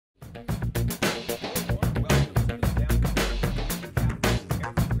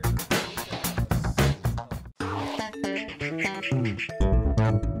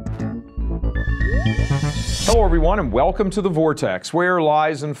Hello, everyone, and welcome to the Vortex, where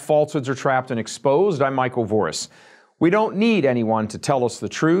lies and falsehoods are trapped and exposed. I'm Voris. We don't need anyone to tell us the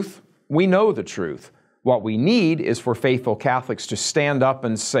truth. We know the truth. What we need is for faithful Catholics to stand up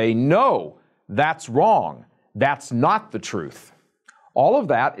and say, no, that's wrong. That's not the truth. All of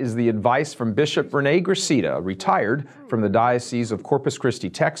that is the advice from Bishop Rene Gracidą, retired from the Diocese of Corpus Christi,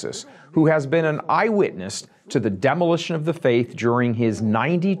 Texas, who has been an eyewitness to the demolition of the faith during his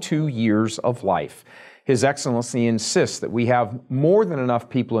 92 years of life. His Excellency insists that we have more than enough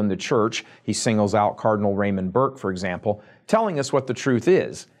people in the church, he singles out Cardinal Raymond Burke, for example, telling us what the truth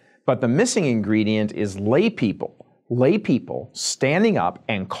is. But the missing ingredient is lay people standing up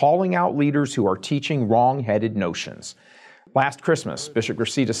and calling out leaders who are teaching wrong-headed notions. Last Christmas, Bishop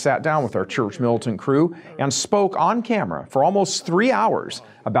Gracidą sat down with our church militant crew and spoke on camera for almost 3 hours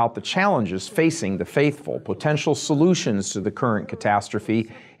about the challenges facing the faithful, potential solutions to the current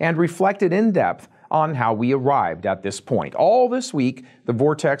catastrophe, and reflected in depth on how we arrived at this point. All this week, the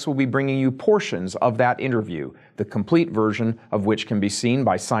Vortex will be bringing you portions of that interview, the complete version of which can be seen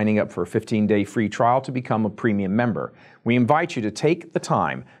by signing up for a 15-day free trial to become a premium member. We invite you to take the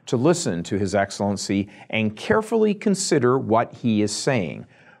time to listen to His Excellency and carefully consider what he is saying.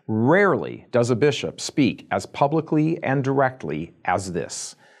 Rarely does a bishop speak as publicly and directly as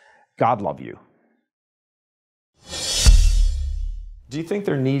this. God love you. Do you think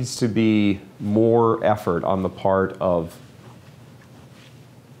there needs to be more effort on the part of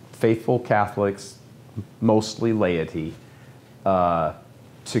faithful Catholics, mostly laity, to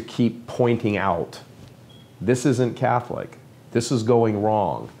keep pointing out, this isn't Catholic, this is going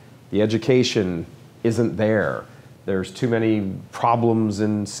wrong, the education isn't there, there's too many problems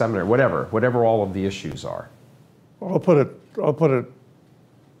in seminary, whatever all of the issues are? Well, I'll put it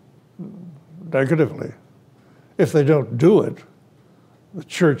negatively. If they don't do it, the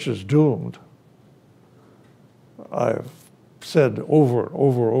church is doomed. I've said over and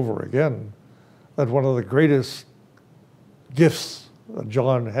over again that one of the greatest gifts that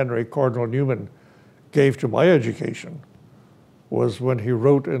John Henry Cardinal Newman gave to my education was when he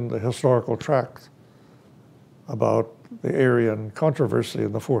wrote in the historical tract about the Arian controversy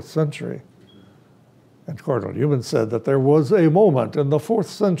in the 4th century. And Cardinal Newman said that there was a moment in the 4th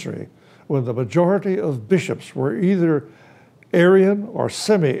century when the majority of bishops were either Arian or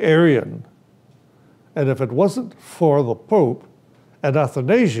semi-Arian, and if it wasn't for the Pope and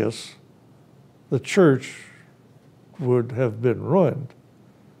Athanasius, the church would have been ruined.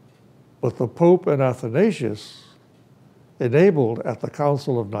 But the Pope and Athanasius enabled at the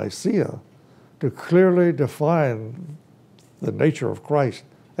Council of Nicaea to clearly define the nature of Christ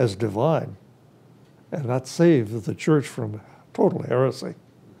as divine, and that saved the church from total heresy.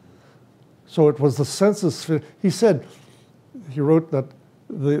 So it was the census. He said, he wrote that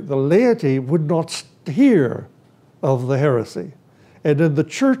the laity would not hear of the heresy. And in the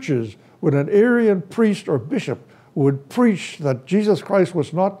churches, when an Arian priest or bishop would preach that Jesus Christ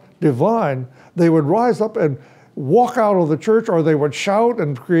was not divine, they would rise up and walk out of the church, or they would shout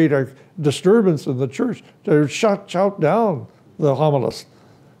and create a disturbance in the church. They would shout down the homilist.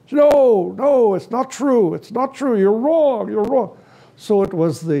 No, it's not true. It's not true. You're wrong. So it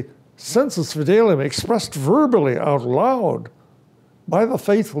was the sensus fidelium expressed verbally out loud by the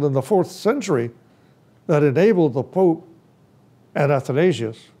faithful in the 4th century that enabled the Pope and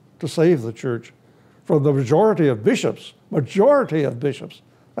Athanasius to save the church from the majority of bishops.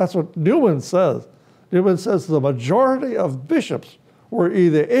 That's what Newman says. Newman says the majority of bishops were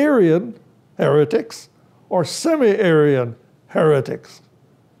either Arian heretics or semi-Arian heretics.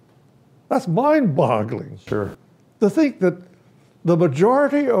 That's mind-boggling. Sure. To think that the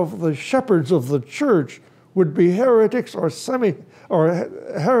majority of the shepherds of the church would be heretics or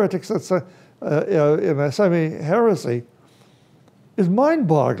heretics that's in a semi-heresy is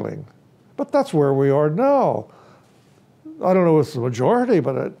mind-boggling. But that's where we are now. I don't know if it's the majority,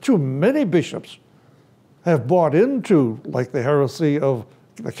 but too many bishops have bought into, like, the heresy of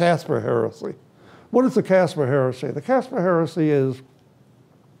the Casper heresy. What is the Casper heresy? The Casper heresy is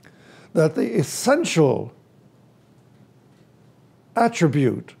that the essential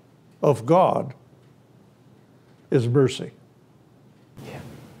attribute of God is mercy. Yeah.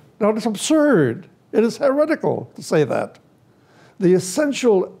 Now, it's absurd. It is heretical to say that. The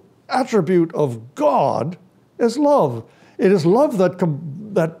essential attribute of God is love. It is love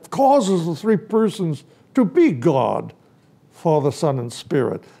that causes the three persons to be God, Father, Son, and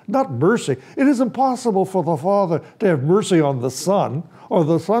Spirit, not mercy. It is impossible for the Father to have mercy on the Son, or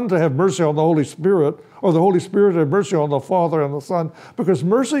the Son to have mercy on the Holy Spirit, or the Holy Spirit to have mercy on the Father and the Son, because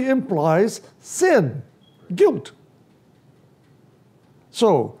mercy implies sin, guilt.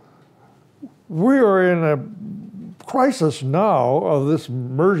 So, We are in a crisis now of this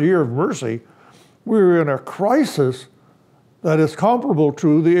year of mercy. We're in a crisis that is comparable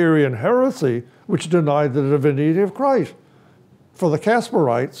to the Arian heresy, which denied the divinity of Christ. For the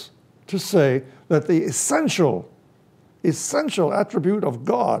Casparites to say that the essential attribute of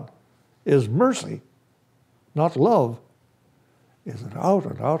God is mercy, not love, is an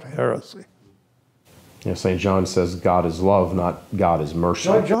out-and-out heresy. Yeah, St. John says God is love, not God is mercy.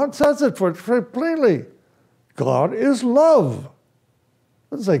 John says it very plainly. God is love.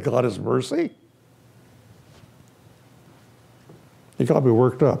 It doesn't say God is mercy. You got me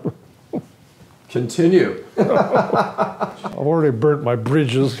worked up. Continue. I've already burnt my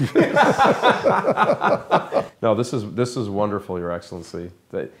bridges. No, this is wonderful, Your Excellency,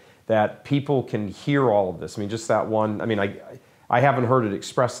 that people can hear all of this. I mean, just that one, I mean, I haven't heard it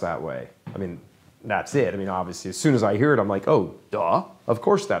expressed that way. I mean, that's it. I mean, obviously, as soon as I hear it, I'm like, oh, duh, of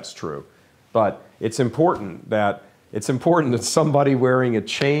course that's true. But it's important that somebody wearing a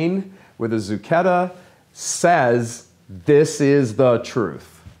chain with a zucchetta says, this is the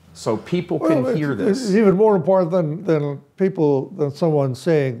truth. So people can hear this. It's even more important than someone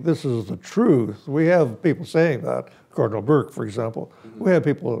saying this is the truth. We have people saying that. Cardinal Burke, for example. Mm-hmm. We have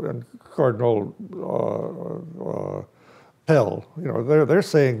people, and Cardinal Pell. You know, they're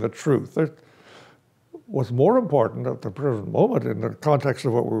saying the truth. What's more important at the present moment, in the context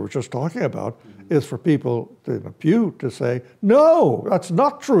of what we were just talking about, mm-hmm. is for people in the pew to say, "No, that's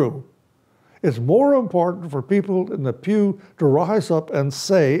not true." It's more important for people in the pew to rise up and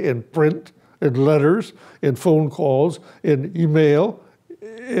say in print, in letters, in phone calls, in email,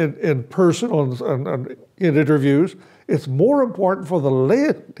 in person, in interviews. It's more important for the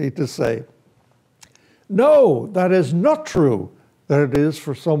laity to say, no, that is not true, than it is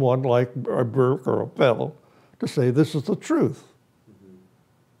for someone like a Burke or a Pell to say this is the truth. Mm-hmm.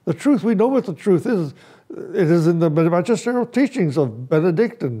 The truth, we know what the truth is. It is in the magisterial teachings of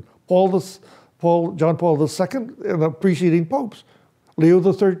Benedict and John Paul II and the preceding popes, Leo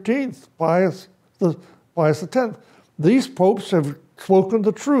XIII, Pius X. These popes have spoken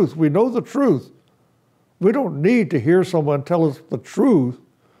the truth. We know the truth. We don't need to hear someone tell us the truth.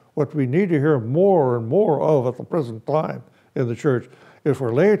 What we need to hear more and more of at the present time in the church is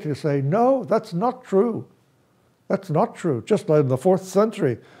for laity to say, no, that's not true. That's not true. Just like in the 4th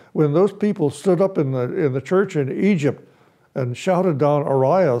century, when those people stood up in the church in Egypt and shouted down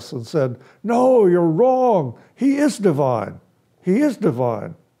Arius and said, no, you're wrong. He is divine. He is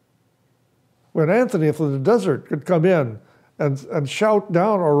divine. When Anthony from the desert could come in and shout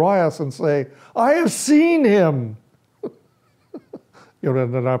down Arius and say, I have seen him. You know,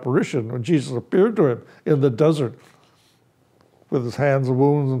 in an apparition, when Jesus appeared to him in the desert with his hands and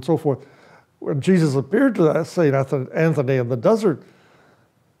wounds and so forth. When Jesus appeared to that St. Anthony in the desert,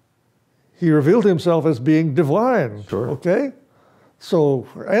 he revealed himself as being divine. Sure. Okay? So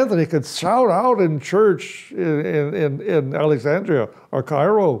Anthony could shout out in church in Alexandria or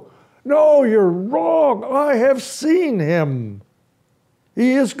Cairo, no, you're wrong. I have seen him.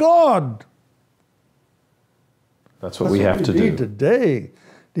 He is God. That's what we have to do. Need today.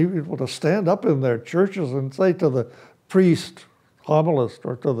 People to stand up in their churches and say to the priest, homilist,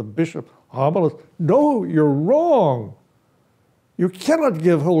 or to the bishop, homilist, no, you're wrong. You cannot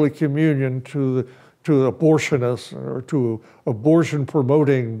give Holy Communion to abortionists or to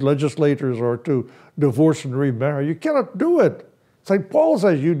abortion-promoting legislators or to divorce and remarry. You cannot do it. St. Paul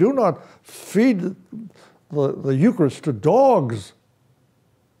says you do not feed the Eucharist to dogs.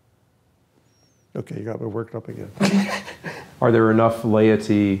 Okay, you got me worked up again. Are there enough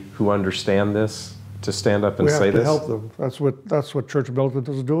laity who understand this to stand up and say this? We have to help them. That's what Church Militant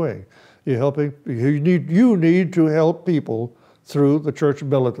is doing. You need to help people through the Church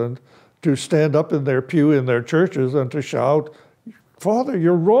Militant to stand up in their pew in their churches and to shout, Father,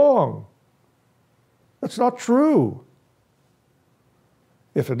 you're wrong. That's not true.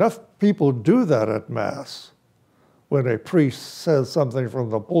 If enough people do that at Mass, when a priest says something from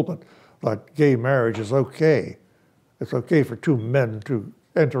the pulpit, like gay marriage is okay. It's okay for two men to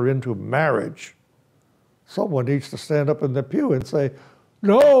enter into marriage. Someone needs to stand up in the pew and say,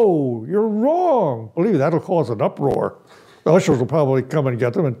 no, you're wrong. Believe me, that'll cause an uproar. The ushers will probably come and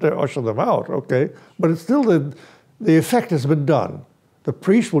get them and usher them out, okay? But it's still the effect has been done. The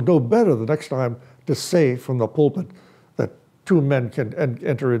priest will know better the next time to say from the pulpit that two men can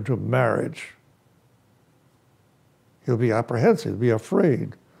enter into marriage. He'll be apprehensive, he'll be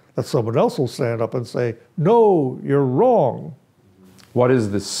afraid that someone else will stand up and say, no, you're wrong. What is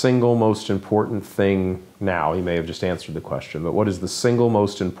the single most important thing now? You may have just answered the question, but what is the single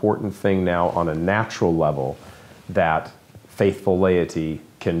most important thing now on a natural level that faithful laity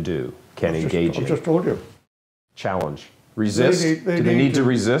can do? can engage in. I just told you. Challenge. Resist? Do they need to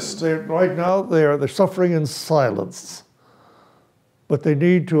resist? Right now, they're suffering in silence. But they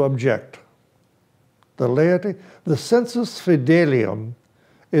need to object. The laity, the sensus fidelium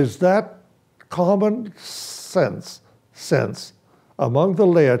is that common sense among the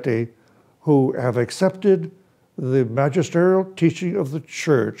laity who have accepted the magisterial teaching of the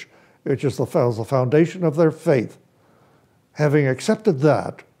church, which is the foundation of their faith. Having accepted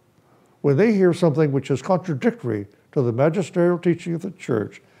that, when they hear something which is contradictory to the magisterial teaching of the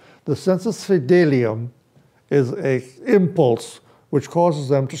church, the sensus fidelium is an impulse which causes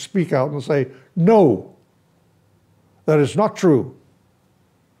them to speak out and say, no, that is not true.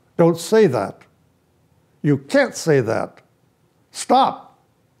 Don't say that. You can't say that. Stop.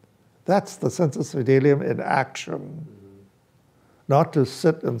 That's the sensus fidelium in action. Not to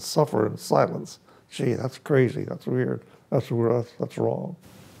sit and suffer in silence. Gee, that's crazy. That's weird. That's wrong.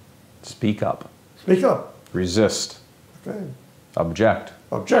 Speak up. Speak up. Resist. Okay. Object.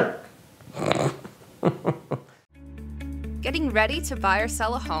 Object. Getting ready to buy or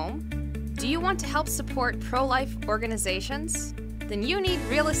sell a home? Do you want to help support pro-life organizations? Then you need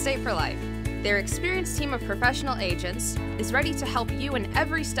Real Estate for Life. Their experienced team of professional agents is ready to help you in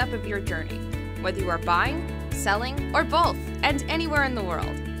every step of your journey, whether you are buying, selling, or both, and anywhere in the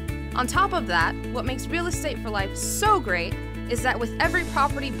world. On top of that, what makes Real Estate for Life so great is that with every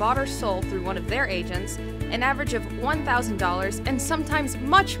property bought or sold through one of their agents, an average of $1,000 and sometimes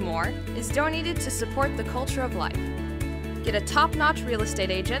much more is donated to support the culture of life. Get a top-notch real estate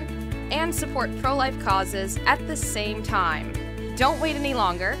agent and support pro-life causes at the same time. Don't wait any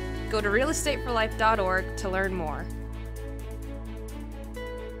longer. Go to realestateforlife.org to learn more.